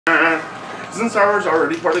Isn't Star Wars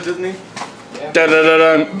already part of Disney? Yeah. Dun dun dun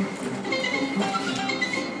dun.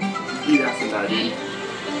 Eat ass and die, dude.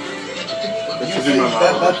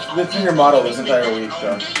 That's been your motto this entire week,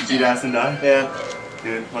 so. Eat ass and die? Yeah.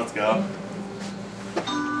 Dude, let's go.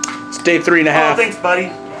 It's day 3.5. Oh, thanks, buddy.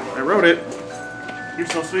 I wrote it. You're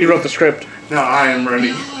so sweet. He wrote the script. No, I am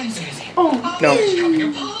ready. Oh, no.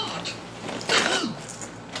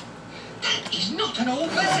 That is not an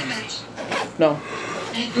old man. No.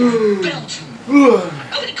 Belton. Oh,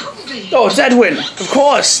 it couldn't be. Oh, it's Edwin. Of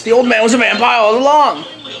course. The old man was a vampire all along.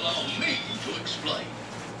 Only allow me to explain.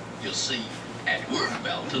 You see, Edward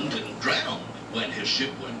Belton didn't drown when his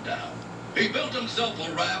ship went down. He built himself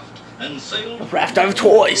a raft and sailed. A raft of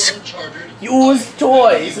toys. Used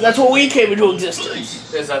toys. That's what we came into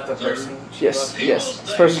existence. Is that the person? Yes, yes.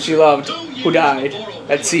 This person she loved, who died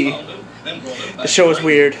at sea. The show is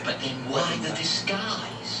weird. But then why the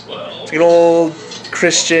disguise? Well, It's like an old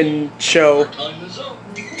Christian show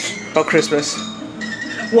about Christmas.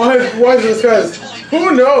 Why is this guys?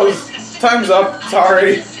 Who knows? Time's up.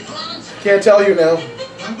 Sorry. Can't tell you now.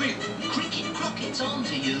 I will. Cricket Crockett's on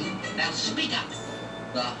to you. Now speak up.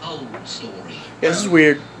 The whole story. Yeah, this is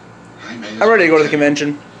weird. I'm ready to go to the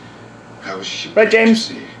convention. Right,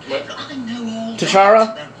 James? I know all To Chara?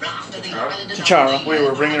 the raft of the To Chara. Wait,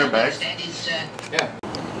 we're bringing her back? That is, Yeah.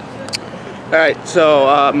 Alright,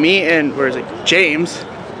 so me and, where is it? James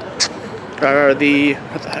are the,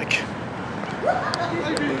 what the heck?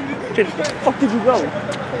 James, where the fuck did you go?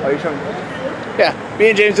 Oh, you showing me? Yeah, me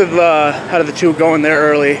and James have, out of the two, going there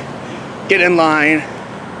early, get in line,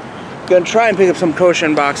 gonna try and pick up some kosher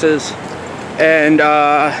boxes, and,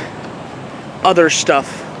 other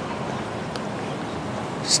stuff.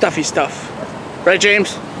 Stuffy stuff. Right,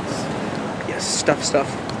 James? Yes,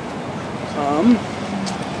 stuff.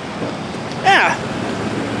 Yeah.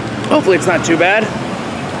 Hopefully it's not too bad.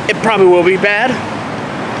 It probably will be bad.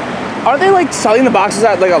 Are they like selling the boxes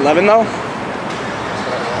at like 11 though?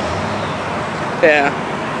 Yeah.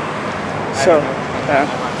 So, yeah.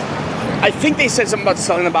 I think they said something about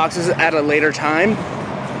selling the boxes at a later time.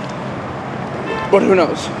 But who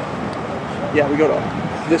knows? Yeah, we go to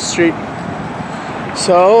this street.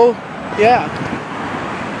 So, yeah.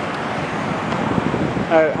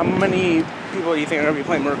 How many people do you think are going to be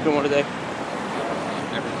playing Murakumo today?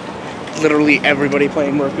 Literally everybody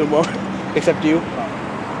playing Murakumo, except you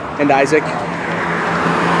and Isaac.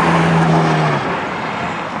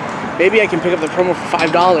 Maybe I can pick up the promo for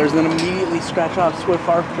 $5 and then immediately scratch off Swift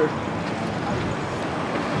Archer.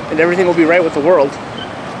 And everything will be right with the world.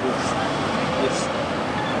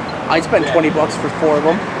 I'd spend 20 bucks for 4 of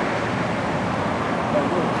them.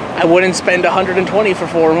 I wouldn't spend 120 for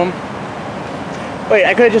 4 of them. Wait,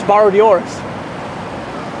 I could have just borrowed yours.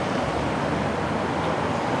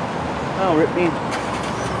 Oh, rip me.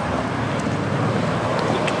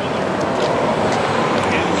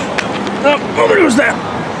 Oh, nobody was there.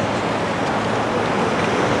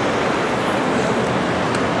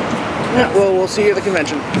 Yeah, well, we'll see you at the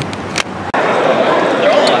convention.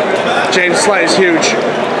 James' slide is huge.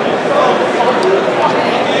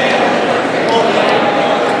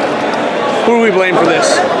 Who do we blame for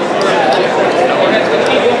this?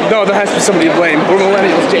 No, there has to be somebody to blame. We're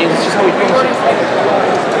millennials, James. It's just how we function.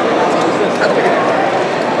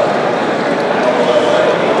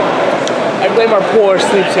 I blame our poor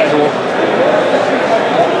sleep schedule.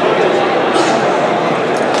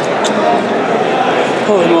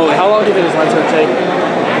 Holy moly, how long do you think this line's gonna take?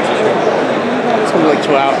 It's gonna be like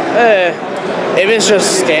 2 hours. If it's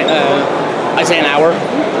just, I'd say an hour.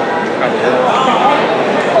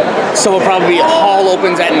 So we'll probably, hall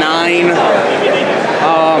opens at 9.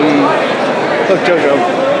 Look, Jojo.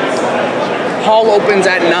 Hall opens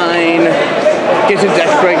at 9. Get to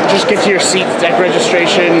just get to your seat, deck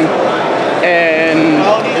registration, and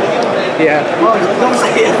yeah.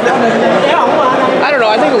 I don't know.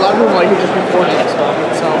 I think a lot of people like it just before the expo,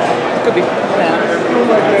 so could be.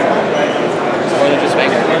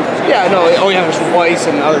 Yeah, no. Oh yeah, there's Weiss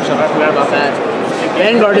and other stuff. I forgot about that.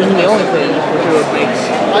 Vanguard isn't the only thing which makes.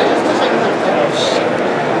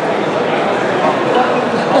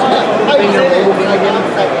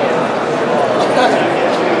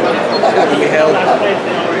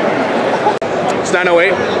 It's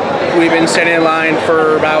 9:08. We've been standing in line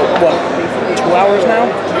for about, what, 2 hours now?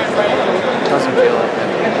 Doesn't feel like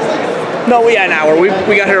it. No, yeah, an hour. We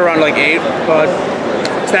got here around like 8, but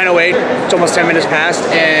it's 9:08. It's almost 10 minutes past,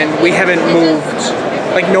 and we haven't moved.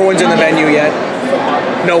 Like, no one's in the venue yet.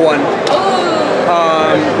 No one.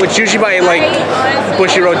 Which usually by like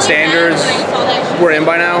Bushy Road standards, we're in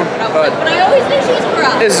by now. But I always knew she was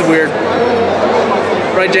corrupt. this is weird.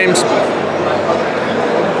 Right, James?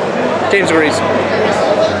 James agrees.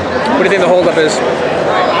 What do you think the holdup is?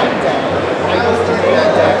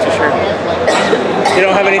 Sure. You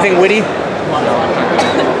don't have anything witty?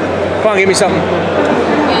 Come on, give me something.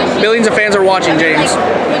 Millions of fans are watching, James.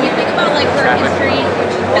 When you think about like her history,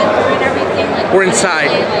 what she's been through and everything, like we're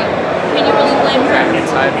inside. Can you really blame her?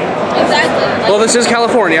 Inside. Exactly. Like, Well, this is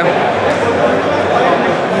California.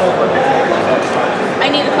 I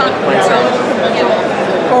need a consequence. So,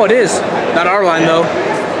 yeah. Oh, it is. Not our line though.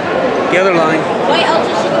 The other line. Why else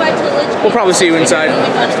did she go back to the lich? We'll probably see you inside.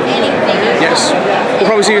 Yes. We'll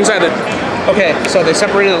probably see you inside then. Okay, so they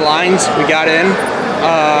separated the lines. We got in.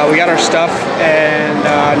 We got our stuff, and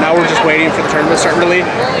now we're just waiting for the tournament to start really.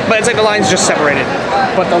 But it's like the line's just separated.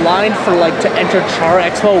 But the line for like to enter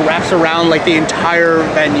CharaExop wraps around like the entire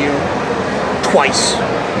venue twice.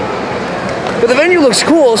 But the venue looks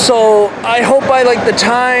cool, so I hope by like the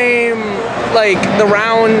time like the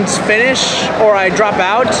rounds finish or I drop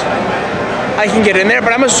out, I can get in there.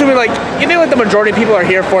 But I'm assuming like you think like the majority of people are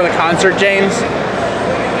here for the concert, James?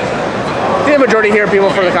 I think the majority here are people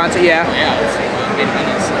for the concert, yeah.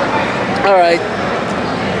 Alright.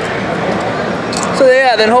 So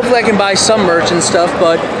yeah, then hopefully I can buy some merch and stuff,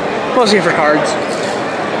 but mostly for cards.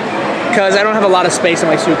 Because I don't have a lot of space in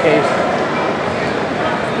my suitcase.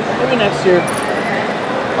 Maybe next year.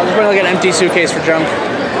 I'll just bring like an empty suitcase for junk.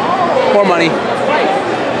 More money.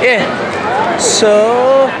 Yeah.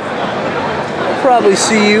 So probably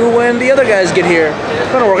see you when the other guys get here.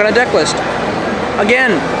 I'm gonna work on a deck list.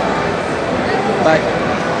 Again. Bye.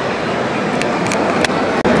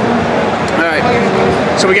 Alright.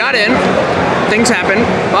 So we got in. Things happened.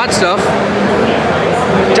 Bought stuff.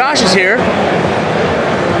 Josh is here.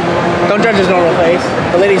 Don't judge his normal face.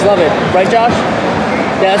 The ladies love it. Right, Josh?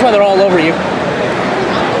 Yeah, that's why they're all over you.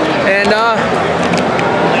 And,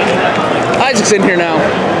 Isaac's in here now.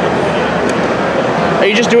 Are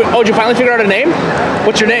you just doing... Oh, did you finally figure out a name?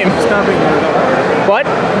 What's your name? What?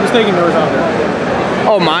 I'm just taking yours out there.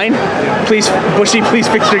 Oh, mine? Please, Bushy, please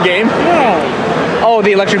fix your game? No. Oh,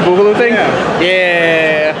 the Electric Boogaloo thing?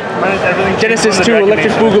 Yeah. Genesis 2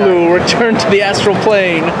 Electric Boogaloo, return to the astral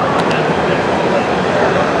plane.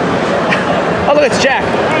 Oh, look, it's Jack.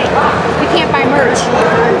 You can't buy merch.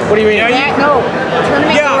 What do you mean? No,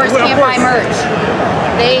 tournament doors can't buy merch.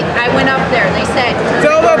 I went up there. They said.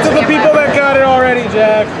 Tell that to the people that got it already,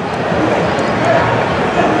 Jack.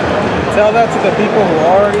 Tell that to the people who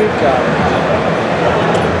already got it.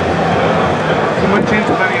 You might change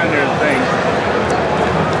the penny on your thing.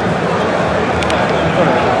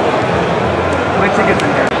 My ticket's in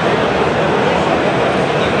here.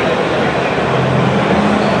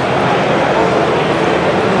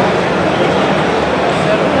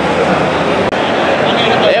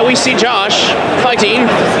 There we see Josh fighting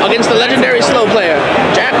against the legendary slow player.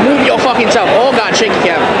 Jack, move your fucking self. Oh god, shaky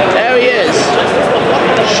cam. There he is.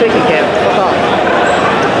 Shaky cam.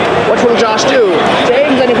 What will Josh do?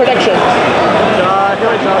 James, any prediction?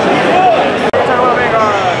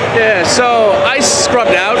 Yeah, so I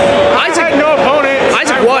scrubbed out. Isaac had no opponent.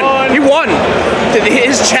 Isaac won. He won.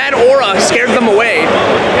 His Chad aura scared them away.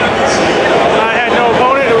 I had no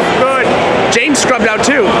opponent. It was good. James scrubbed out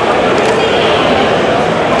too.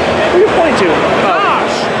 Who are you pointing to?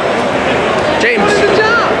 Josh. James.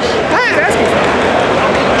 Josh. Hey, that's me.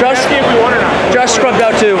 Josh, Ask me if we won or not. Josh scrubbed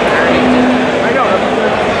out too. I know.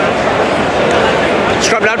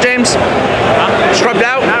 Scrubbed out, James? Scrubbed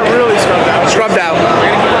out? Not really scrubbed out. Scrubbed out.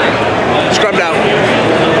 Scrubbed out.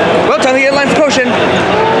 Well, time to get in line for Koshin.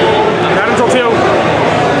 Not until 2.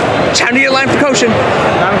 Time to get in line for Koshin.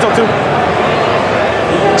 Not until 2.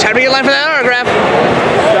 Time to get in line for that autograph.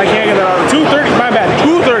 I can't get that out. 2:30. My bad.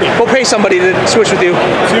 2:30. We'll pay somebody to switch with you.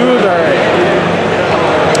 2:30.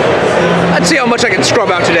 Let's see how much I can scrub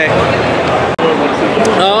out today.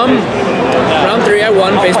 Round 3 I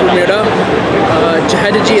won, Facebook Bermuda.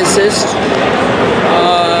 Had a G assist.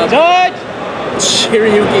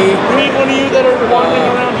 Shiryuki. We need one of you that are walking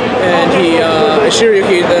around. And he,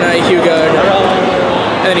 Shiryuki, then I Hyuga,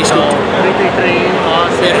 and then he scooped.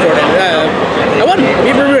 I won!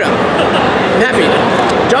 Beat Bermuda. I'm happy.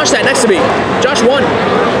 Josh sat next to me. Josh won. I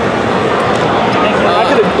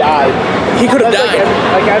could have died. He could have died.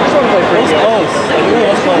 Like, I just want to play pretty good. It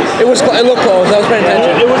was close. It was. It looked close. I was paying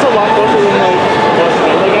attention. It was a lot closer than I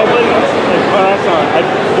played. I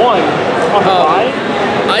won on the bye.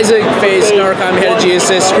 Isaac faced Narcom, he had a G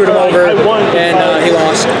assist, screwed him over, and he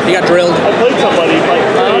lost. He got drilled. I played somebody, but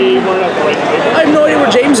they weren't at the right time. I have no idea where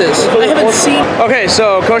James is. I haven't seen. Okay,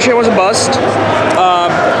 so Koshin was a bust.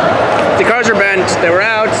 The cards are bent. They were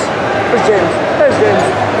out. Where's James? There's James.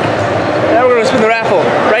 Now we're gonna spin the raffle,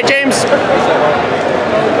 right, James?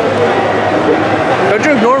 Don't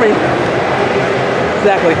you ignore me.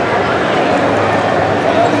 Exactly.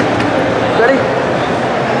 Ready?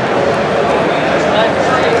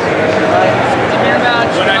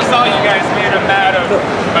 When I saw you guys made a mat of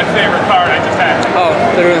my favorite card I just had. Oh,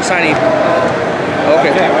 they're doing the signing. Okay.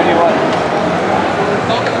 What do you want?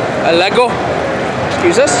 A Lego.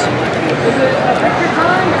 Excuse us.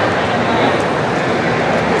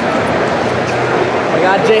 Oh my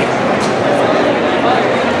God, Jay.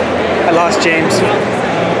 I lost James.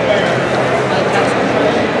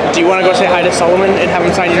 Do you want to go say hi to Solomon and have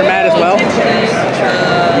him sign your mat as well?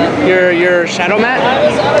 Your shadow mat?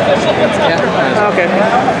 Yeah. Okay.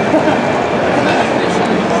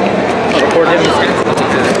 I'll record him.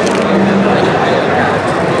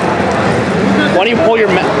 Why don't you pull your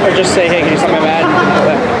mat, or just say, hey, can you sign my mat? Go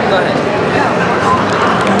ahead.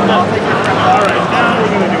 All right, now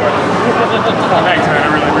we're gonna do our. Thanks, man.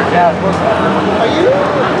 I really appreciate it. Are you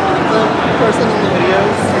the person in the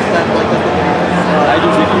videos that like does the videos? I do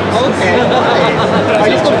videos. Okay. Are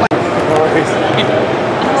you still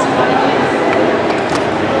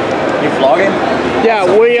You vlogging? Yeah,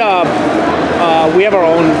 we have our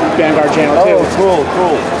own Vanguard channel too. Oh,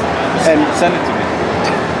 cool. And Send it to me.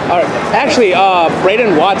 Alright, actually,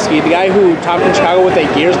 Braden Watsky, the guy who talked in Chicago with a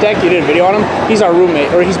Gears deck, you did a video on him. He's our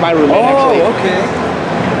roommate, or he's my roommate actually. Oh, okay.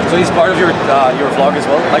 So he's part of your vlog as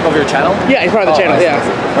well, like of your channel? Yeah, he's part of the channel. Nice, Yeah.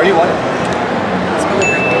 nice. Where do you want it?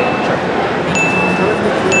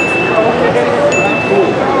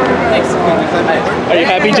 Are you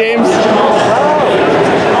happy, James?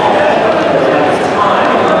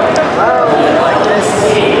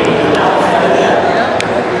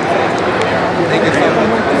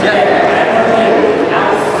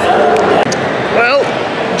 Well,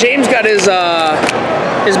 James got his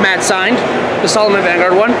mat signed, the Solomon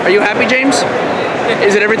Vanguard one. Are you happy, James?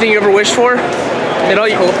 Is it everything you ever wished for?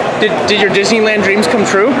 Did your Disneyland dreams come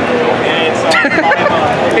true?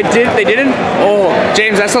 It did. They didn't. Oh,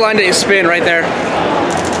 James, that's the line that you spin right there.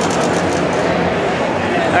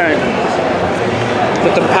 All right.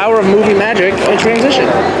 With the power of movie magic, I transition.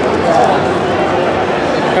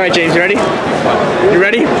 All right, James, you ready? You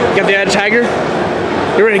ready? You got the eye of the tiger?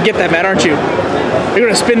 You're ready to get that, Matt, aren't you? You're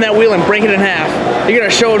gonna spin that wheel and break it in half. You're gonna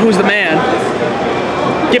show it who's the man.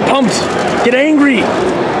 Get pumped. Get angry.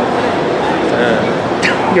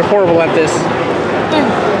 You're horrible at this.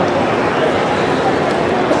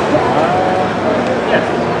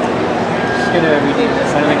 Just gonna redeem this.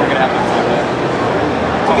 I don't think we're gonna have to do that.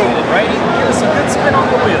 Okay, right? Give us a good spin on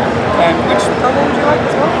the wheel. And which color would you like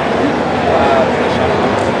as well?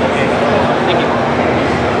 Okay. Thank you.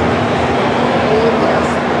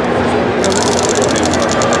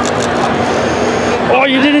 Oh,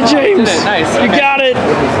 you did it, James. Did it. Nice. You Okay. got it.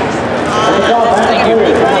 Thank you.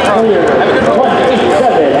 Have a good one.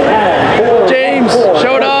 James,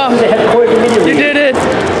 show it off. You did it.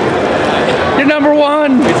 You're number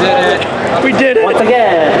one. We did it. We did it. Once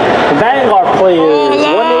again, Vanguard players,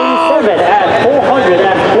 187 at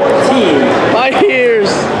 414. My ears.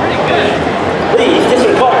 Please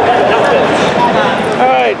disregard that announcement. All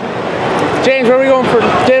right. James, where are we going for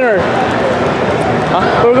dinner? Huh?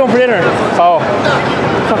 Where are we going for dinner? Oh.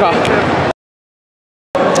 Fuck off.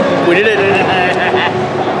 We did it.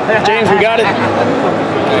 James, we got it.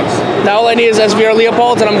 Now all I need is SVR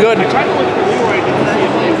Leopold's and I'm good.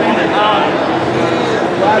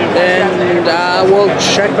 And we'll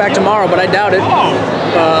check back tomorrow, but I doubt it.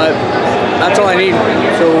 That's all I need.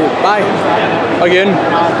 So, bye. Again.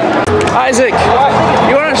 Isaac,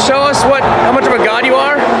 you want to show us how much of a god you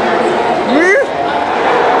are?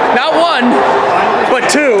 Not one, but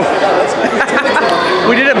two.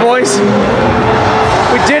 We did it, boys.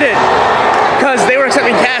 We did it. Because they were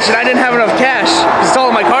accepting cash and I didn't have enough cash. It's all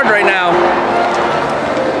on my card right now.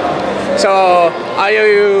 So, I owe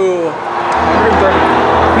you...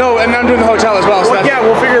 No, and I'm doing the hotel as well. So Yeah,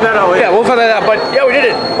 we'll figure that out later. yeah, we'll figure that out. But yeah, we did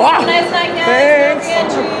it. Wow. Nice night, guys.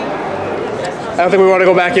 Thanks. I don't think we want to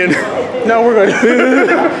go back in. No, we're good.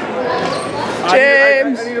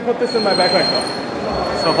 James. I need to put this in my backpack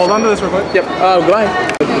though. So hold on to this real quick. Yep. Go ahead.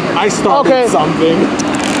 I started something.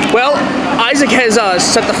 Well, Isaac has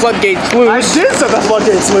set the floodgates loose. I did set the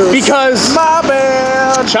floodgates loose. Because my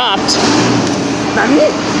bad. Chopped.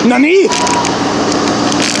 Nani?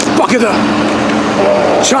 Fuck it up.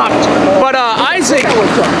 Chopped. But Isaac,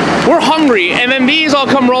 we're hungry. MMBs all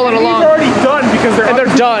come rolling along. These are already done because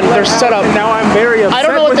they're done. They're set up. And now I'm very upset. I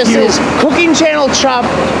don't know what with this you. is. Cooking channel chop.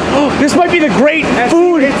 This might be the great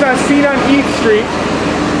food. It's a scene on Eat Street.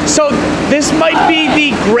 So this might be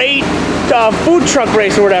the great food truck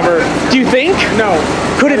race or whatever. Do you think? No.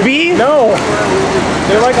 Could it be? No.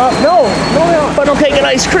 They're like, no, they aren't. Funnel cake and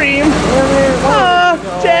ice cream.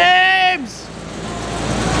 James!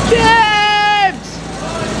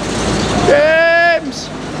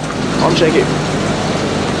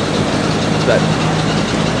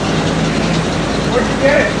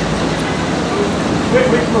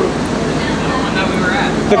 one that we were at.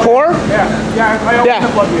 The core? Yeah, I opened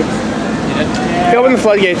the floodgates. You did? They opened the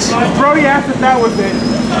floodgates. Brody asked if that was it,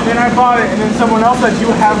 and then I bought it, and then someone else said, you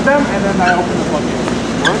have them, and then I opened the floodgates.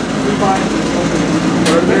 What? We bought it.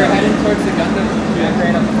 We were heading towards the Gundam.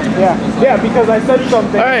 Yeah, because I said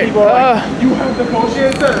something, all right, people were like, you have the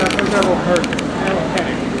potion, and I think that will hurt. And I will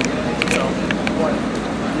panic. So, what?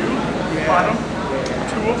 You bought them?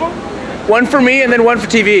 2 of them? One for me and then one for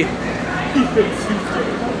TV.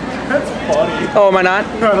 That's funny. Oh, am I not?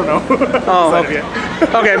 I don't know. Oh, okay.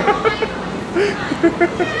 Okay.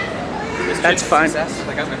 That's fine. Success?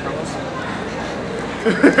 Like, I got my promos.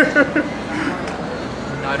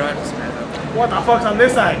 No, I don't have to spare it up. What the fuck's on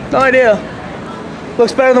this side? No idea.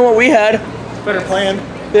 Looks better than what we had. Better plan.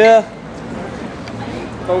 Yeah.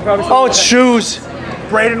 But we probably Oh, it's shoes.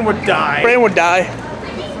 Brayden would die. Brayden would die.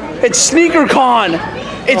 It's Sneaker Con.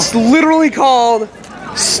 It's literally called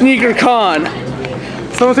Sneaker Con.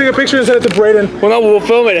 Someone take a picture and send it to Brayden. Well, no, we'll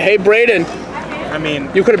film it. Hey, Brayden. I mean,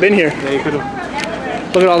 You could have been here. yeah, you could have.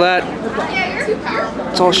 Look at all that. Yeah, you're too powerful.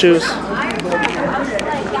 It's all shoes.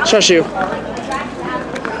 Shush you.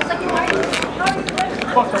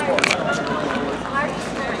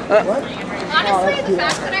 Honestly, the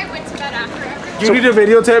fact that I went to bed after everyone. You need to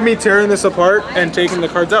videotape me tearing this apart and taking the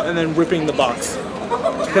cards out and then ripping the box.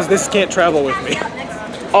 Because this can't travel with me.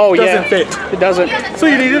 Oh, It doesn't yeah. fit. It doesn't. So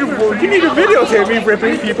you need to videotape me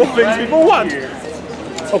ripping things people want.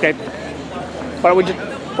 Okay. Why don't we just...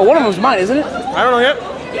 Well, one of them's mine, isn't it? I don't know yet.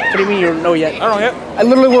 What do you mean you don't know yet? I don't know yet. I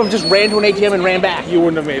literally would have just ran to an ATM and ran back. You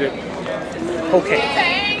wouldn't have made it. Okay.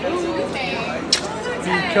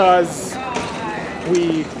 Because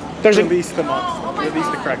we There's a... released the month.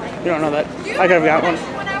 Released the correct. You don't know that. I could have got one.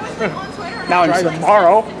 When I was on Twitter, Now I'm Try sad.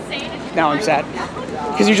 tomorrow. Now I'm sad.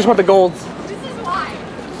 Because you just want the golds. this is why.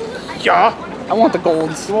 Yeah. I want the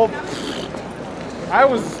golds. Well, I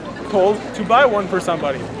was told to buy one for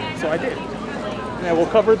somebody, so I did. And I will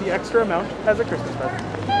cover the extra amount as a Christmas present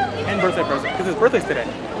and birthday present because his birthday's today.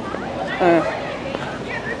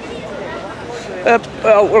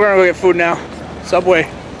 Well, we're gonna go get food now. Subway,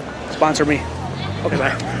 sponsor me. Okay,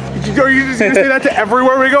 bye. Are you just gonna say that to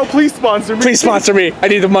everywhere we go? Please sponsor me. Please sponsor me. I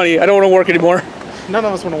need the money. I don't want to work anymore. None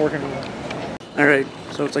of us want to work anymore. All right,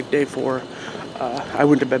 so it's like day 4. I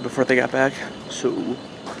went to bed before they got back, so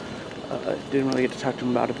didn't really get to talk to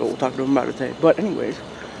them about it, but we'll talk to them about it today. But anyways,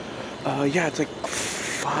 yeah, it's like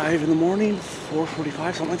 5 in the morning,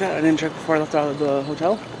 4:45, something like that. I didn't check before I left out of the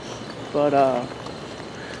hotel, but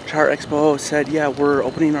CharaExop said, yeah, we're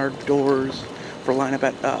opening our doors for lineup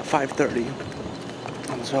at 5:30.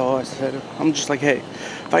 And so I said, I'm just like, hey,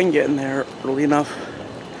 if I can get in there early enough,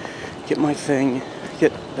 get my thing,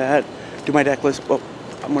 get that, do my deck list. Well,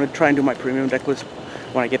 I'm gonna try and do my premium deck list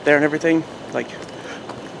when I get there and everything, like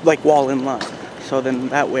while in line. So then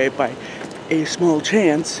that way, by a small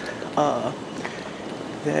chance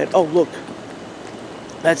that, oh look,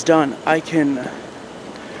 that's done, I can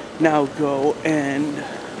now go and,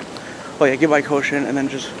 oh yeah, get my Koshin and then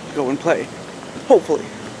just go and play. Hopefully.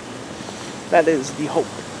 That is the hope.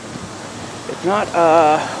 If not,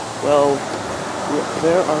 well,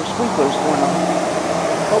 there are sprinklers going on.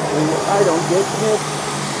 Hopefully I don't get hit.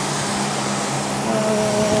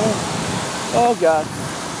 Oh god.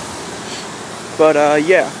 But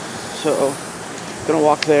yeah, so gonna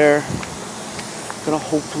walk there. Gonna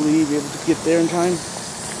hopefully be able to get there in time.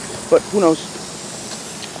 But who knows?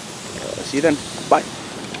 See you then. Bye.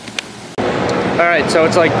 Alright, so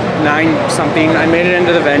it's like 9 something. I made it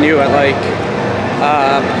into the venue at like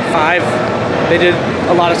 5. They did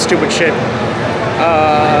a lot of stupid shit.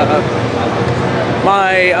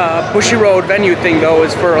 My Bushy Road venue thing though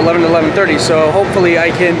is for 11 to 11:30, so hopefully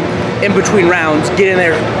I can, in between rounds, get in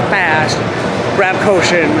there fast, grab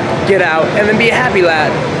Koshin, get out, and then be a happy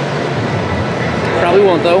lad. Probably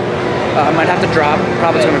won't though. I might have to drop.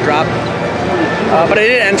 Probably gonna drop. But I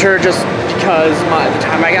did enter just because the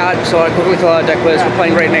time I got, so I quickly filled out a deck list. We're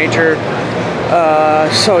playing Great Nature.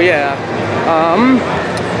 So yeah.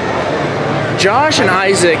 Josh and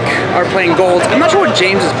Isaac are playing golds. I'm not sure what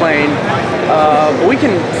James is playing, but we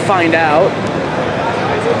can find out.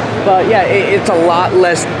 But yeah, it's a lot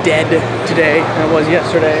less dead today than it was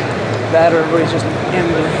yesterday. That everybody's just in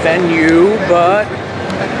the venue, but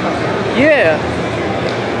yeah.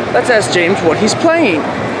 Let's ask James what he's playing.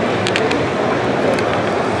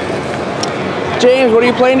 James, what are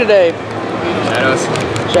you playing today? Shadows.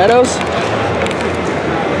 Shadows?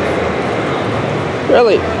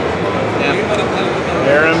 Really? Yeah.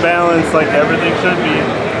 They're in balance like everything should be.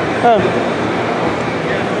 Huh.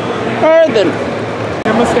 Alright then.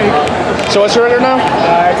 Your mistake. So what's your order now?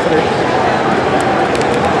 X3.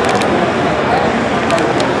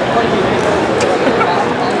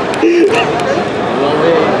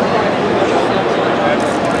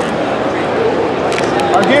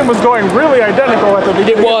 Our game was going really identical at the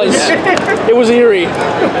beginning. It was. It was eerie.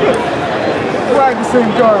 We're the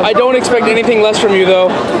same car. I don't expect anything less from you,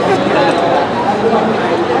 though.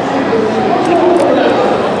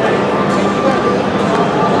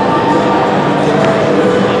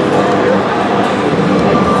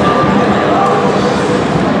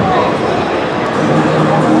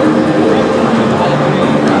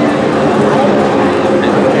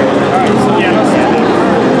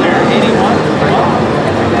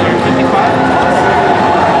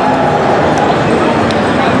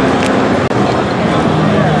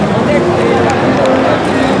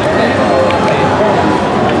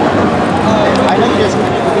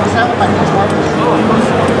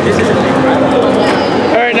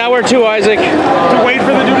 Alright, now where to, Isaac? To wait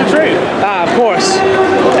for the dude to trade. Ah, of course.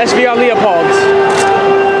 SVR Leopolds.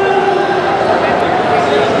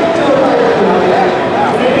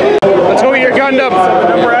 Let's go get your gun up. The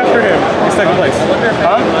number after him is second place.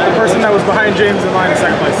 Huh? The person that was behind James in line is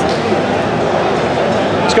second place.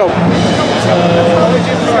 Let's go.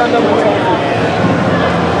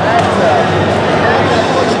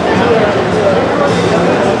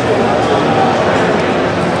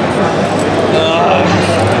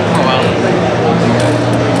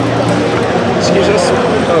 Excuse us.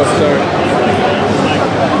 Oh, sorry.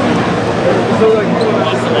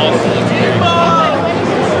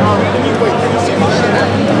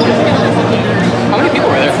 How many people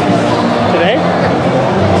were there? Today?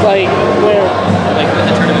 Like, where? Like in the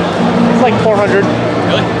tournament? It's like 400.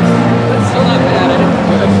 Really? That's still not bad.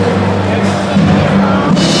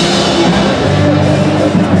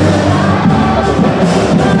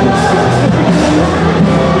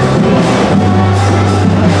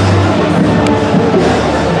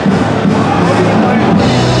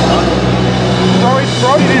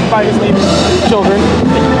 Roy didn't buy his demon children.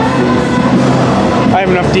 I have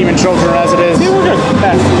enough demon children as it is. See, we're good.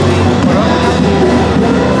 Pass.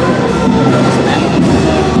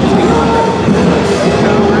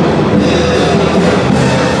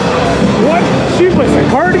 What? She plays a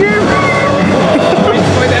card game?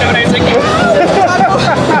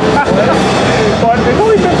 But it's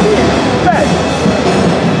only 15. Bet.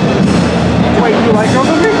 Wait, you like girls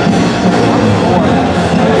with me?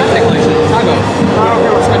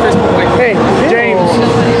 Hey,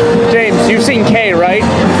 James, you've seen K, right?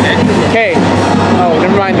 K. Oh,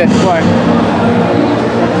 never mind then. What?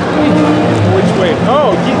 Which way?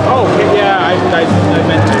 Oh, yeah, I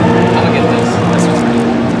meant to. I'm gonna get this. This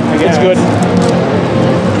one's It's good.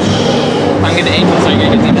 I'm getting angels, so you're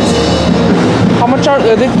gonna get demons. How much are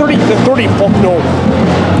they? 30? The 30. Fuck no.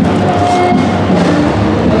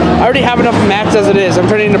 I already have enough mats as it is. I'm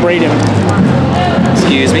trying to braid him.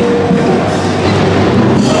 Excuse me.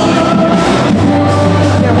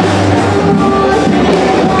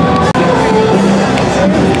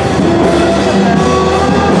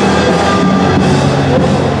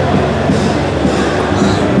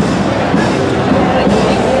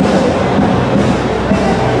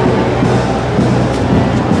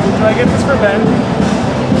 Do I get this for Ben?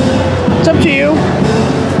 It's up to you.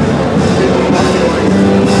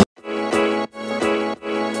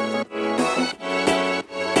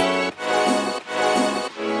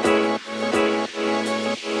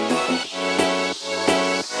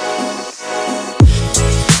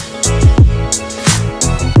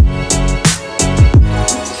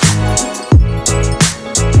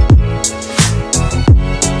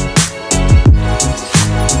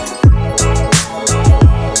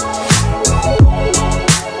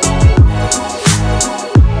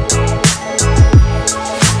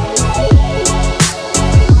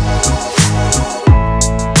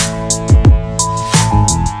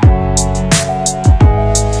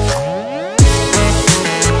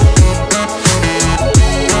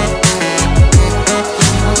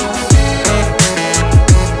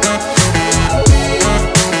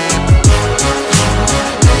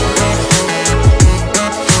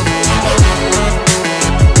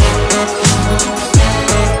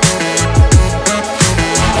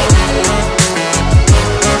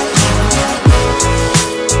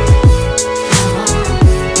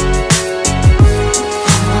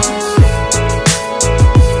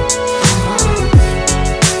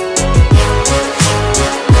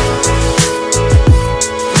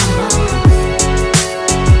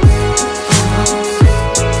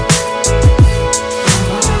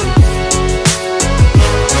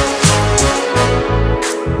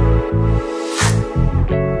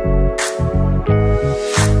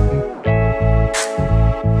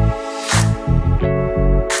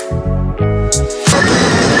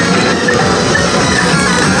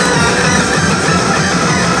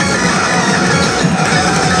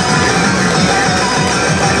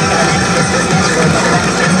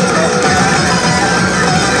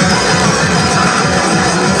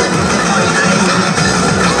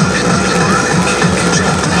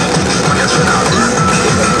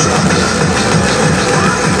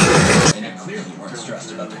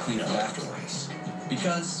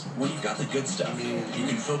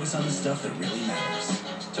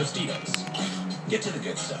 Get to the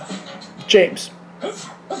good stuff. James. I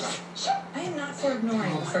am not for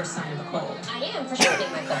ignoring the first sign of a cold. I am for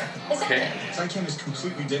treating my cold. Okay. Zicam is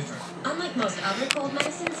completely different. Unlike most other cold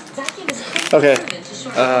medicines, Zicam is Okay.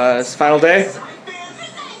 It's final day.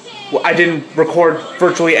 Well, I didn't record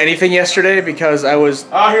virtually anything yesterday because I was.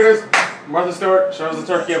 Oh, here it is. Martha Stewart shows the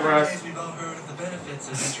turkey up breast.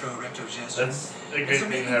 That's a good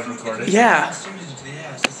thing to have recorded. Yeah.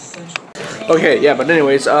 Okay, yeah, but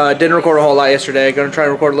anyways, didn't record a whole lot yesterday. Gonna try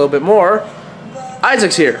to record a little bit more.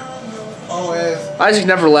 Isaac's here. Always. Isaac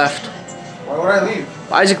never left. Why would I leave?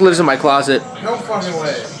 Isaac lives in my closet. No fucking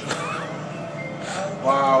way.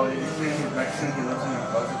 Wow, he's Mexican, he lives in your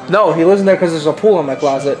closet? No, he lives in there because there's a pool in my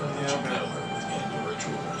closet. Wow,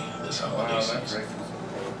 that's racist.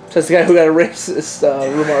 Says the guy who got a racist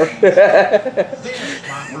remark.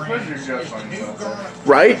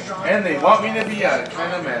 Right? And they want me to be a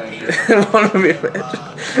kind of manager. Want to be a manager.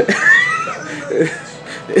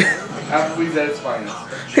 Applebee's at its finest.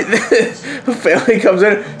 Family comes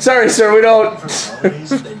in. Sorry, sir, we don't.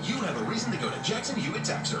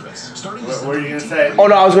 What were you gonna say? Oh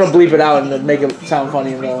no, I was gonna bleep it out and then make it sound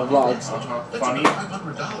funny in the vlog. Funny?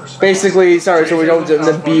 Basically, sorry, so we don't do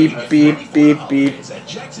the beep, beep, beep, beep.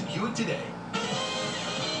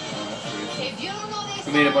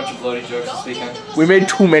 We made a bunch of bloaty jokes this weekend. We made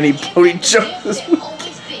too many bloody jokes this week.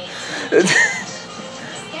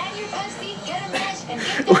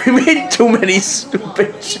 We made too many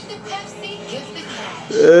stupid jokes.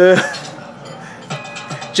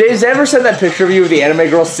 James, ever send that picture of you with the anime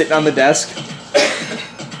girl sitting on the desk?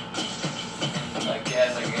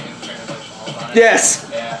 Yes.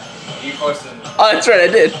 Yeah. You posted. Oh, that's right, I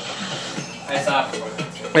did. I saw it.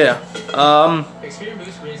 Yeah.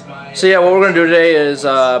 So yeah, what we're gonna do today is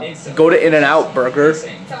go to In-N-Out Burger, So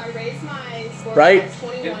I raised my score right? by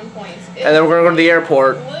 21 points. And then we're gonna go to the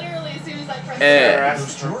airport Literally as soon as I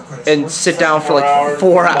pressed and sit down for like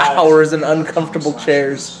 4 hours in uncomfortable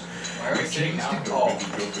chairs. Why are we sitting now? Oh.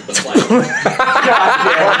 God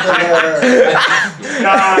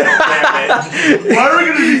damn it. Why are we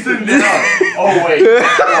gonna be sitting down? Oh wait.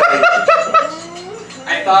 I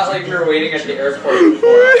thought like we were waiting at the airport before.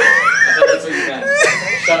 I thought that's what you meant.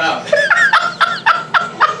 Shut up.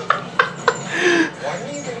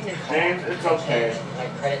 James, it's okay. My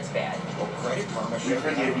credit's bad. We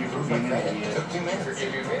forgive you for being an idiot.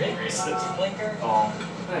 Forgive you for being racist. Oh,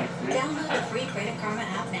 thanks, dude. Download the free Credit Karma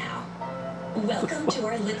app now. Welcome to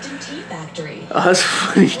our Lipton Tea Factory. Oh, that's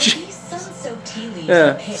funny. Sun-soaked tea leaves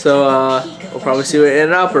Yeah, depict so the peak of we'll probably see you at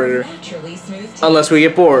In-N-Out Burger. naturally smooth tea. Unless we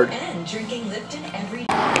get bored. And drinking Lipton every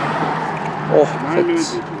Oh,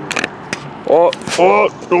 that's... oh.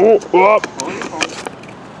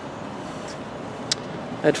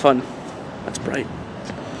 I had fun. That's bright.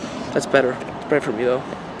 That's better. It's bright for me though.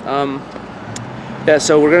 Yeah,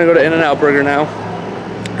 so we're gonna go to In-N-Out Burger now,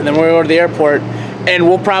 and then we're gonna go to the airport, and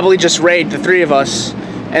we'll probably just raid the three of us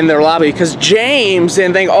in their lobby because James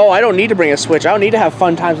didn't think, oh, I don't need to bring a Switch. I don't need to have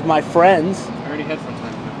fun times with my friends. I already had fun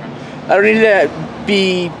time with my friends. I don't need to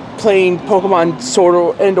be playing Pokemon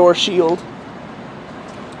Sword and/or Shield.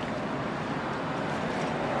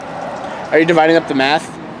 Are you dividing up the math?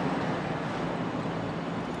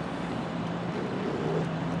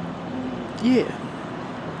 Yeah.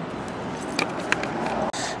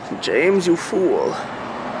 James, you fool.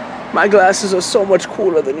 My glasses are so much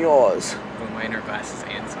cooler than yours. Well, mine are glasses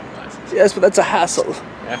and sunglasses. Yes, but that's a hassle.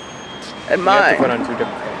 Yeah. And You have to put mine. on two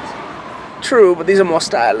different things. True, but these are more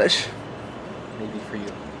stylish. Maybe for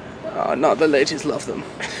you. Oh, no, the ladies love them.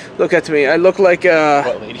 Look at me. I look like,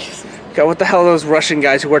 What ladies? God, what the hell are those Russian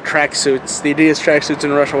guys who wear tracksuits? The Adidas tracksuits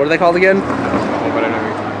in Russia. What are they called again? Oh, but I know what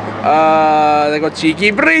you're talking about. They go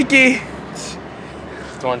cheeky breaky.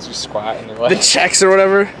 The ones who squat and they're The like, Czechs or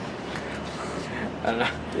whatever. I don't know.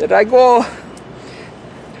 Here I go.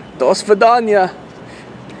 Do svidania.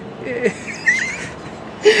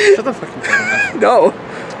 Shut the fucking mouth. No.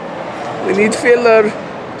 We need filler.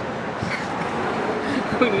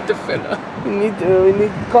 We need the filler. We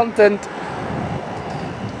need content.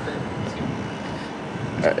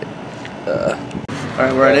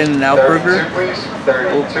 Alright, we're at In-N-Out Burger.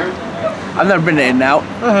 32. I've never been to In-N-Out.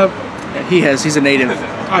 I have. He has. He's a native.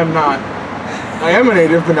 I'm not. I am a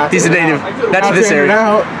native, but not. He's a to native. In-N-Out. Not to this area.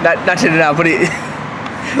 In-N-Out. Not to In-N-Out, but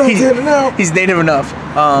Not to In-N-Out. he's native enough.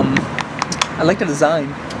 I like the design.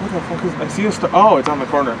 What the fuck is? I see a star. Oh, it's on the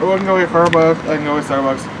corner. Oh, I can go get Starbucks. I can go get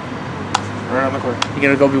Starbucks. Right on the corner. You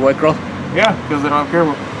gonna go be white girl? Yeah, because they don't have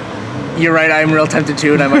cable. You're right. I'm real tempted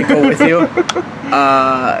to, and I might go with you.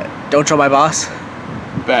 Don't show my boss.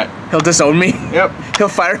 Bet. He'll disown me. Yep. He'll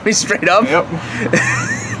fire me straight up. Yep.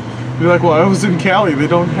 You're like, well, I was in Cali. They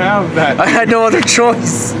don't have that. I had no other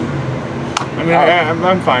choice. I mean,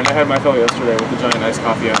 I'm fine. I had my fill yesterday with the giant iced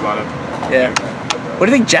coffee. I bought it. Yeah. What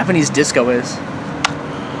do you think Japanese disco is?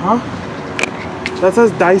 Huh? That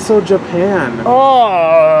says Daiso Japan.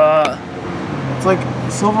 Oh. It's like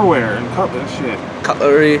silverware and cutlery shit.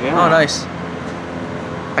 Cutlery. Yeah. Oh, nice.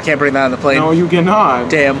 I can't bring that on the plane. No, you cannot.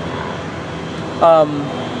 Damn.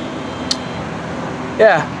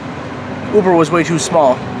 Yeah. Uber was way too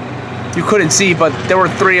small. You couldn't see, but there were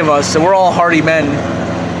 3 of us, and we're all hardy men,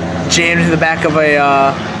 jammed into the back of a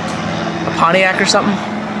Pontiac or something.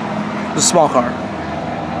 It was a small car.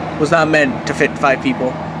 It was not meant to fit 5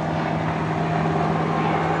 people.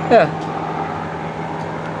 Yeah.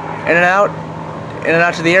 In and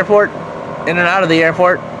out to the airport, in and out of the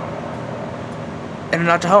airport, in and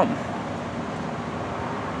out to home.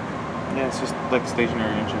 Yeah, it's just like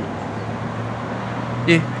stationary and shit.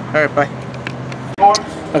 Yeah. All right. Bye.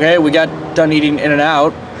 Okay, we got done eating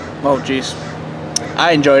In-N-Out. Oh, jeez.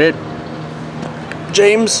 I enjoyed it.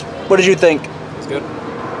 James, what did you think? It's good.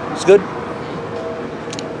 It's good?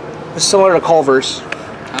 It's similar to Culver's.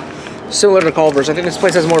 Huh? Similar to Culver's. I think this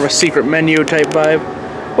place has more of a secret menu type vibe.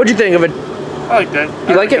 What'd you think of it? I liked it.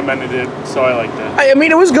 You like it? I recommended it, so I liked it. I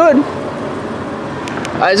mean, it was good.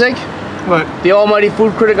 Isaac? What? The almighty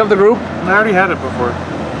food critic of the group? I already had it before.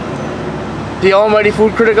 The almighty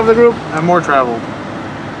food critic of the group? I'm more traveled.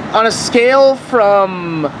 On a scale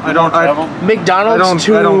from McDonald's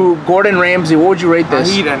to Gordon Ramsay, what would you rate this?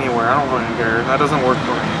 I eat anywhere. I don't fucking care. That doesn't work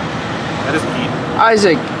for me. I just eat.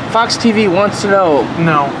 Isaac, Fox TV wants to know.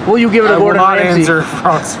 No. Will you give it a Gordon Ramsay? I will not answer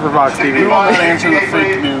for Fox TV. You will not answer the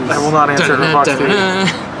fake news. I will not answer for Fox TV.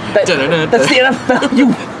 That's the NFL.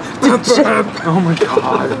 You. Oh my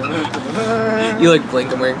god. You like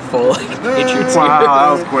blink and wearing full like Patriots. Wow,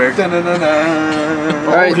 that was quick.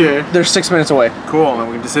 Alright, okay. they're 6 minutes away. Cool, then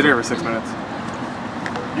we can just sit here for 6 minutes.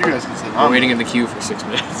 You guys can sit. We're waiting in the queue for 6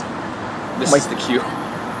 minutes. This is the queue.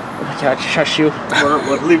 Oh my god, shush you.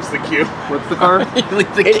 What leaves the queue? What's the car?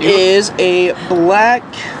 It is a black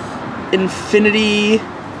Infinity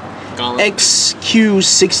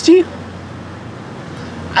XQ60.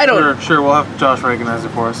 I don't. Sure, we'll have Josh recognize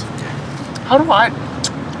it for us. How do I?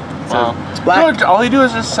 Wow. It's black. Look, all he do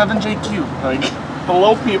is just 7JQ. Like,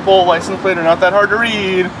 hello people, license plate are not that hard to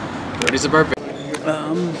read. What is a burpee?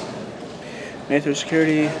 Made through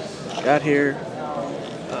security, got here.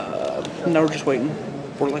 Now we're just waiting.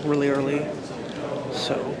 We're like really early.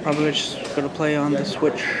 So probably just gonna play on the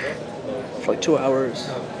Switch for like 2 hours.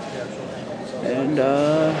 And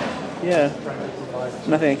yeah,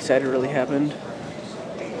 nothing exciting really happened.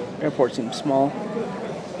 Airport seems small.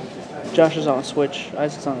 Josh is on a Switch,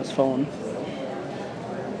 Isaac's on his phone.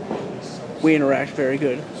 We interact very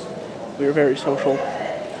good. We are very social.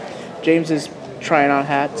 James is trying on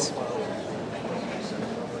hats.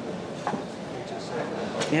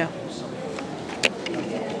 Yeah.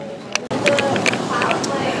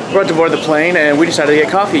 We're about to board the plane, and we decided to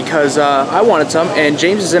get coffee because I wanted some, and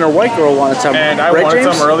James's inner white girl wanted some. And I right, wanted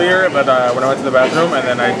James? some earlier, but when I went to the bathroom, and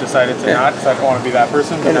then I decided to not because I don't want to be that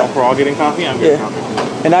person. But now if we're all getting coffee, I'm getting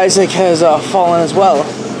coffee. And Isaac has fallen as well.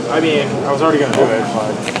 I mean, I was already going to do it,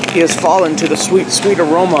 but... He has fallen to the sweet, sweet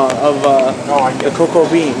aroma of the cocoa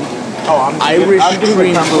bean. Oh, I'm Irish getting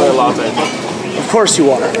cream the creme brulee latte. Of course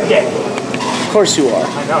you are. Yeah. Of course you are.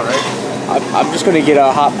 I know, right? I'm just going to get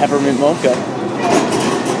a hot peppermint mocha.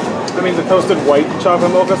 I mean, the toasted white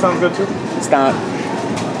chocolate mocha sounds good too. It's not.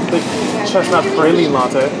 The chestnut praline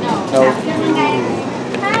latte. No.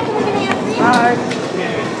 Hi.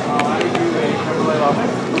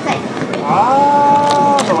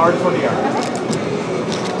 Ah, the largest one you got.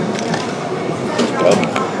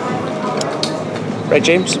 Right,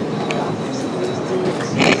 James?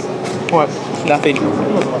 What? Nothing.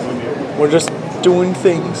 We're just doing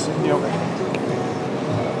things. Yep.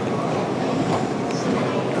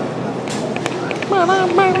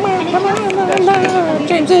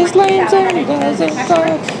 James is lame and he doesn't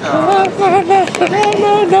talk.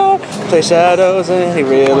 Play shadows and he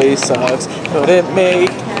really sucks. Couldn't make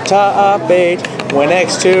top 8. Went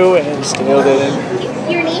X2 and still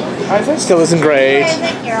didn't. Your name? Still isn't great.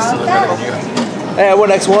 You're all set. Hey, I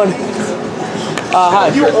went X1. Hi.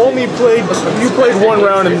 You only played. You played one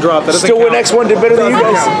round and dropped. That Still win X1 did better than you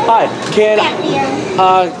guys. Hi.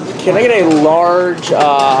 Can I get a large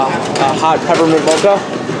hot peppermint mocha?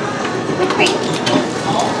 With cream.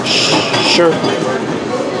 Sure.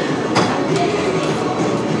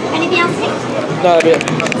 Anything else? No, that'd be it.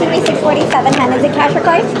 7647, and is it cash or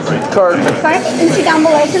card? Card. Card. And two down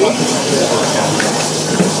below for me.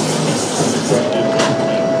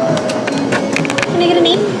 Can I get a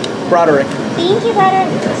name? Broderick. Thank you, Broderick.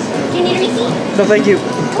 Do you need a receipt? No, thank you.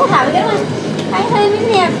 We'll have a good one. Hi, honey.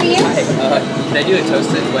 We have for you. Hi, can I do a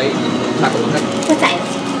toasted white taco mocha? What size?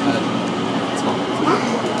 Small.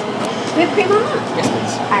 Whipped cream on that? Yes,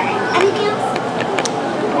 please. Alright. Anything else?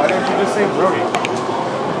 Why don't you just say Brody?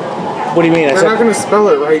 What do you mean? They're not gonna spell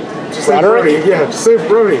it right. Just say Broderick? Brody. Yeah, just say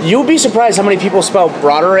Brody. You'll be surprised how many people spell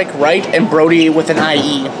Broderick right and Brody with an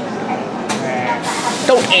IE.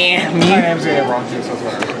 Don't me. My name's gonna get wrong too, so it's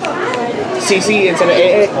whatever. CC instead of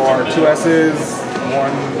AA? Or 2 S's,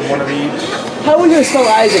 one of each. How are we gonna spell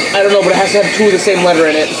Isaac? I don't know, but it has to have 2 of the same letter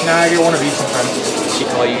in it. Nah, I get one of each sometimes. Did she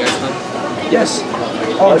call you guys then? Yes.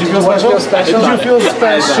 Oh, did you feel special? Did you feel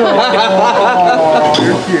special? Oh,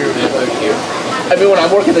 you're cute. That's so cute. I mean, when I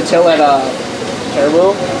work at the till at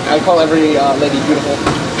Caribou, I call every lady beautiful.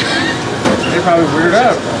 They probably weirded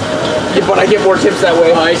out. Yeah, but I get more tips that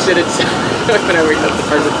way. Oh, I should have, when I worked at the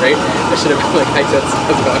Parks and Freight, I should have been like, hi, tits.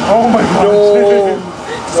 How's it going? Oh my god. No.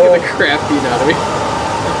 Just get the crap beat out of me.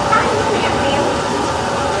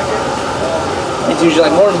 It's usually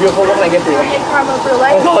like, more beautiful, what can I get for you?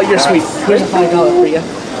 Oh, you're sweet. Here's a $5 for you.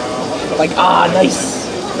 Like, ah,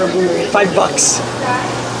 nice. $5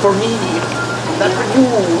 for me, not for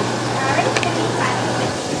you.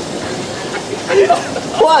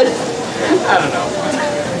 What? I don't know.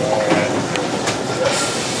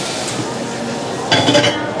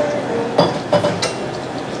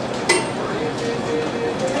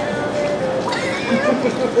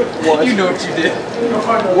 What? You know what you did.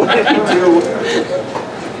 What did you do?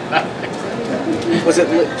 Was it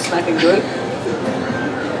lip smacking good?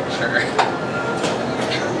 Sure.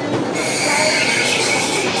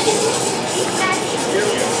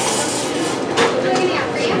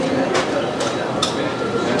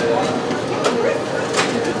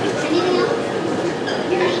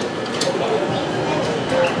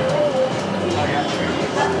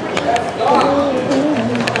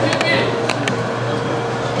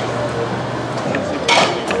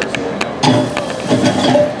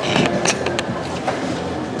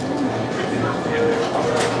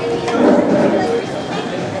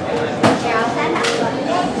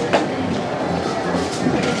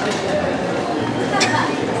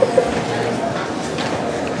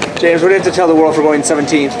 James, what do you have to tell the world for going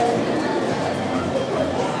 17th?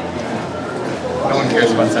 No one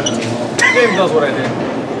cares about 17. James knows what I did.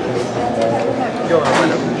 You'll never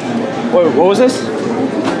find out. Wait, what was this?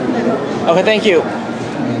 Okay, thank you.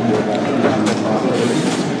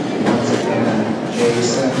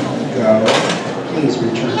 Jason, go. Please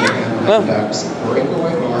return to the conduct's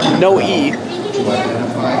breakaway bar. No E. To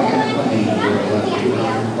identify and claim your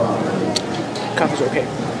left property. Coffee's okay.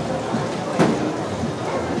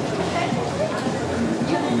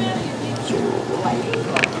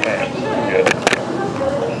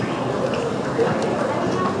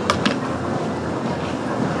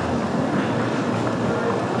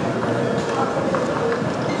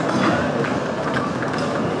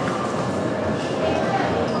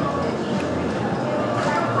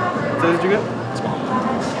 What size did you get? Small.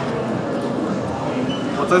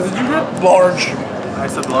 What size did you get? Large. I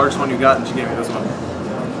said the largest one you got and she gave me this one.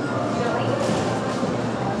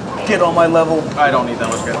 Get on my level. I don't need that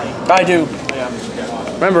much gas. I do. Yeah.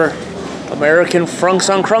 Remember, American frunks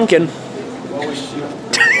on crunkin'.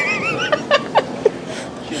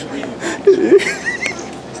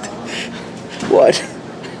 What?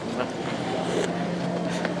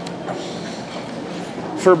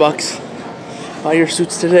 For bucks. Buy your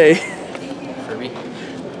suits today. For me?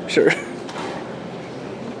 Sure.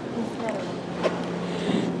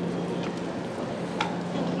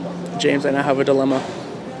 James, I now have a dilemma.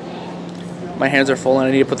 My hands are full and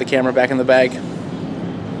I need to put the camera back in the bag.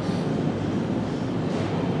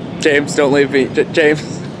 James, don't leave me.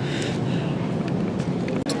 James.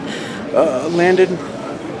 Landed.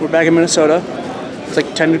 We're back in Minnesota. It's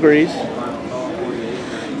like 10 degrees.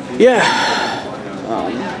 Yeah.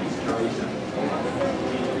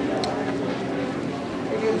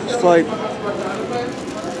 This flight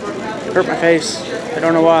hurt my face. I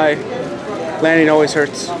don't know why. Landing always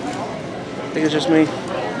hurts. I think it's just me.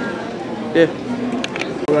 Yeah.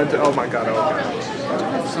 Oh my god,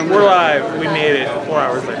 okay. We're live. We made it 4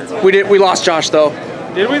 hours later. We lost Josh though.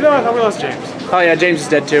 Did we though? I thought we lost James. Oh yeah, James is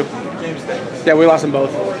dead too. James dead. Yeah, we lost them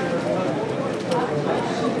both.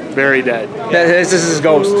 Very dead. Yeah. This is his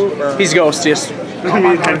ghost. He's ghost, yes. Do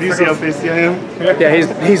you see how pasty I am? Yeah,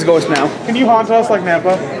 he's ghost now. Can you haunt us like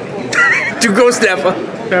Nappa? To ghost Nappa.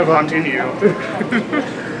 Have haunting you.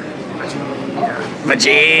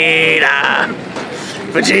 Vegeta!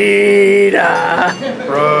 Vegeta!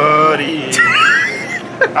 Brody!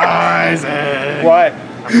 Isaac! What?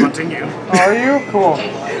 I'm hunting you. Are you? Cool.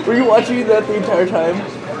 Were you watching that the entire time?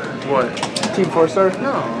 What? Team 4-star?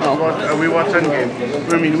 No. We watched Endgame.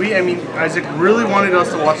 I mean, Isaac really wanted us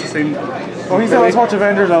to watch the same. Well, he said let's watch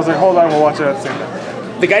Avengers. I was like, hold on, we'll watch it at the same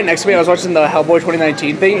time. The guy next to me, I was watching the Hellboy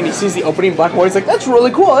 2019 thing, and he sees the opening black and white. He's like, "That's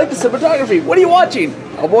really cool. I like the cinematography. What are you watching,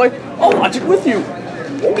 Hellboy? I'll watch it with you."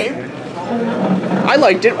 Okay. I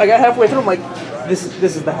liked it. I got halfway through. I'm like, "This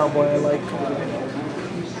is the Hellboy I like."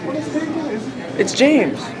 It's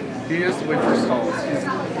James. He has to wait for stalls.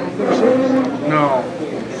 No,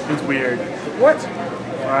 it's weird. What?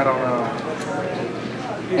 I don't know.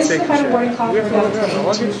 It's the kind of boarding call for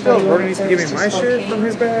Gordon needs to give me my shit from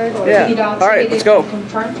his bag. Yeah. All right, let's go.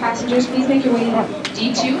 Confirmed passengers, please make your way to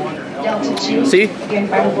D2, Delta 2. See? Again,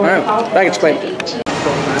 by All right. Baggage claim.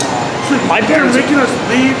 My They're parents making us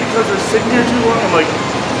leave because they're sitting here too long. I'm like,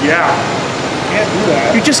 yeah. Can't do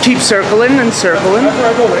that. You just keep circling and circling. That's where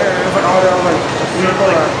I go there. And it's like, oh, they're all like,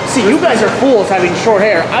 See, you guys are fools having short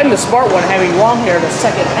hair. I'm the smart one having long hair, the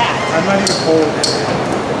second half. I'm not even cold.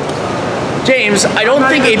 James, I don't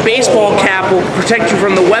think a baseball cap will protect you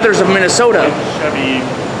from the weathers of Minnesota. Chevy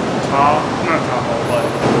top, not Tahoe, but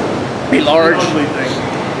Be large. ugly thing.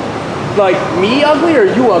 Like me ugly or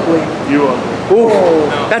you ugly? You ugly. Ooh,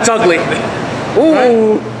 that's ugly.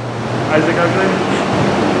 Ooh. Isaac ugly?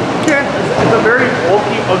 Yeah, it's a very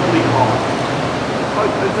bulky, ugly car.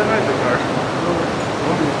 It's an Isaac car.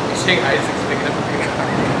 You think Isaac's picking up a big car?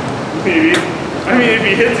 Maybe. I mean, if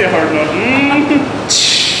he hits you hard enough.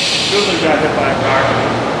 Feels like got hit by a car.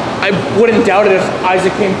 I wouldn't doubt it if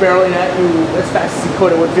Isaac came barreling at you as fast as he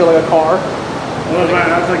could. It would feel like a car. Well,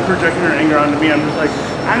 I was like projecting her anger onto me. I'm just like,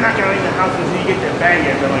 I'm not gonna leave the house until you get your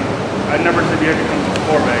baggage. I'm like, I never said you had to come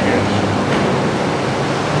before baggage.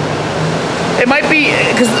 It might be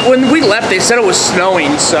because when we left, they said it was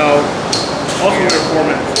snowing. So Also, we were 4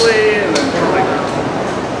 minutes late, and then like.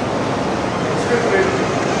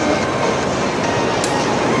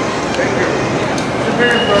 Thank you.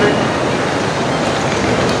 Cheers, buddy.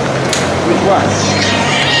 With what?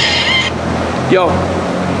 Yo.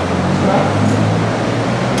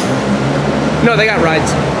 No, they got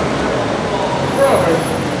rides.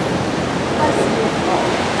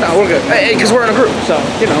 No, we're good. Hey, because we're in a group, so,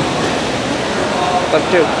 you know.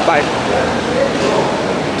 Love too. Bye.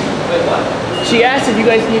 She asked if you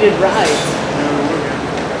guys needed rides.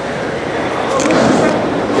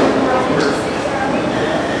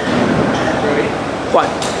 What?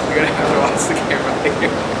 You're gonna have to watch the camera later.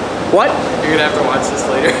 What? You're gonna have to watch this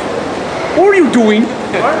later. What were you doing?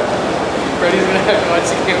 What? Freddie's gonna have to watch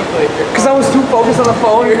the camera later. Because I was too focused on the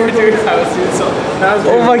phone. Dude, I was doing something.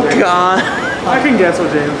 Oh my god. I can guess what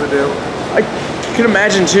James would do. I can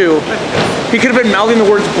imagine too. He could have been mouthing the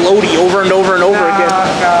words bloaty over and over and over again.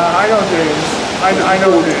 I know James. I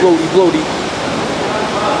know Bloaty, James. bloaty, bloaty.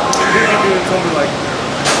 He'd be doing something like,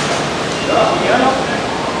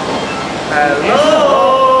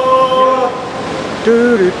 Hello.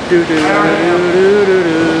 Do do do do do do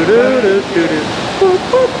do do do do.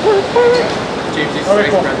 James used to Okay,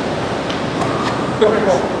 make cool. friends.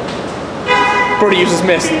 Brody uses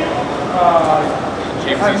mist. James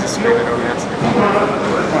used to scream and don't answer.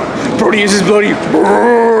 Brody uses bloaty.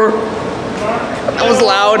 That was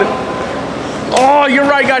loud. Oh, your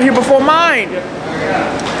ride got here before mine.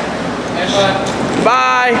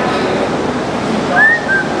 Bye.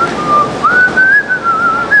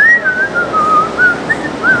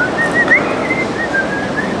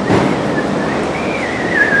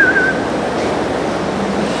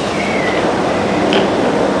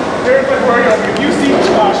 here's like where I go. If you see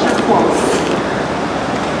Josh, you're close.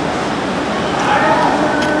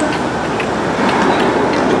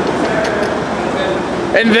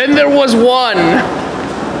 And then there was one.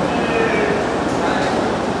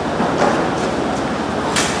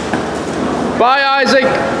 Bye, Isaac.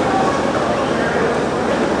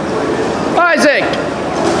 Isaac.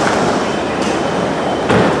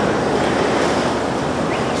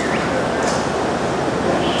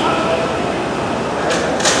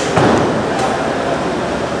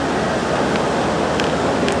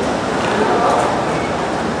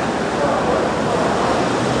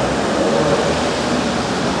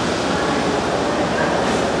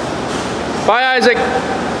 Bye, Isaac.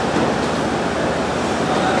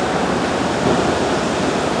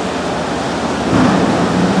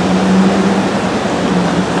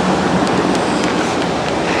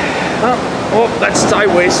 Oh, that's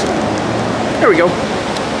sideways. There we go.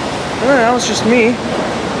 That was just me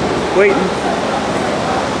waiting.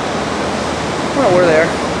 Oh, we're there.